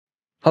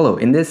Hello,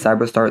 in this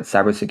CyberStart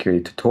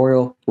cybersecurity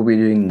tutorial, we'll be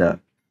doing the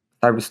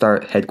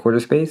CyberStart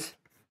Headquarters space.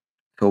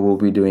 So we'll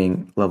be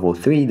doing level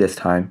 3 this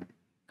time,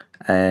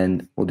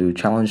 and we'll do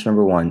challenge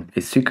number 1,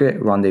 a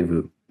secret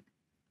rendezvous.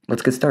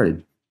 Let's get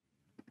started.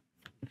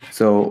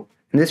 So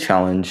in this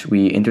challenge,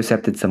 we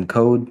intercepted some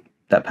code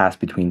that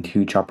passed between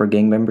two Chopper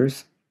gang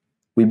members.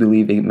 We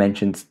believe it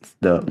mentions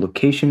the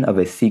location of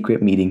a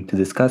secret meeting to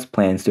discuss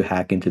plans to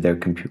hack into their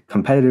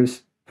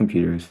competitors'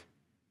 computers.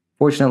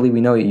 Fortunately, we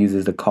know it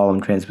uses the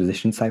column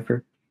transposition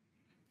cipher.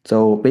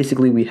 So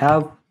basically, we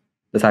have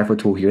the cipher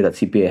tool here that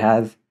CPA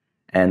has,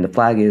 and the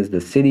flag is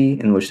the city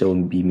in which they will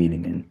be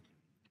meeting in.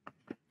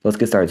 Let's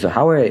get started. So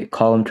how a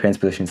column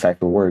transposition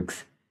cipher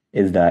works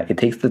is that it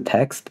takes the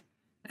text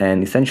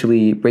and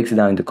essentially breaks it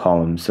down into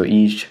columns. So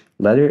each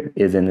letter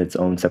is in its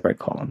own separate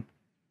column.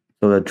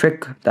 So the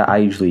trick that I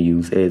usually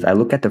use is I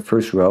look at the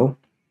first row,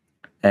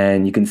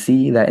 and you can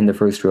see that in the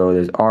first row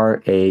there's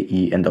R, A,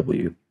 E, and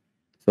W.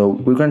 So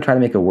we're going to try to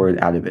make a word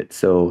out of it.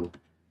 So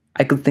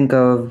I could think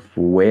of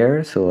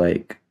where, so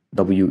like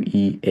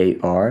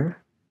W-E-A-R.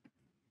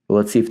 Well,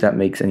 let's see if that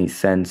makes any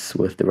sense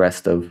with the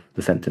rest of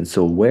the sentence.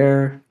 So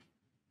where,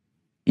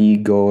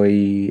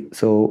 egoi,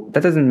 so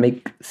that doesn't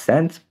make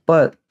sense,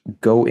 but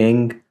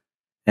going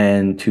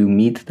and to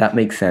meet, that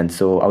makes sense.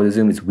 So I would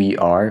assume it's we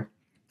are.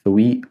 So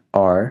we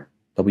are,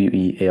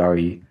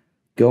 W-E-A-R-E,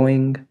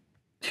 going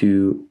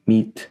to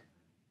meet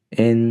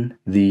in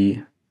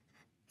the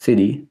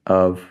city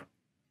of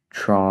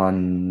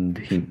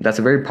Trondheim. That's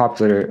a very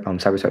popular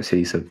CyberStart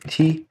city. So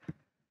T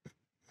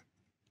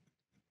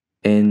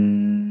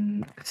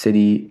in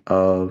city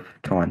of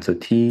Trond. So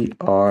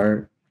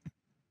T-R-O-N-D,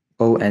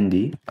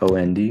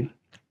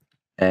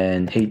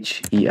 and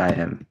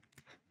H-E-I-M.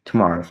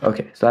 Tomorrow.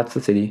 Okay, so that's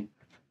the city.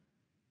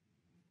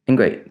 And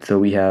great. So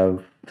we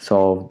have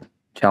solved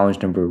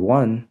challenge number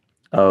 1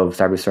 of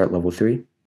CyberStart level 3.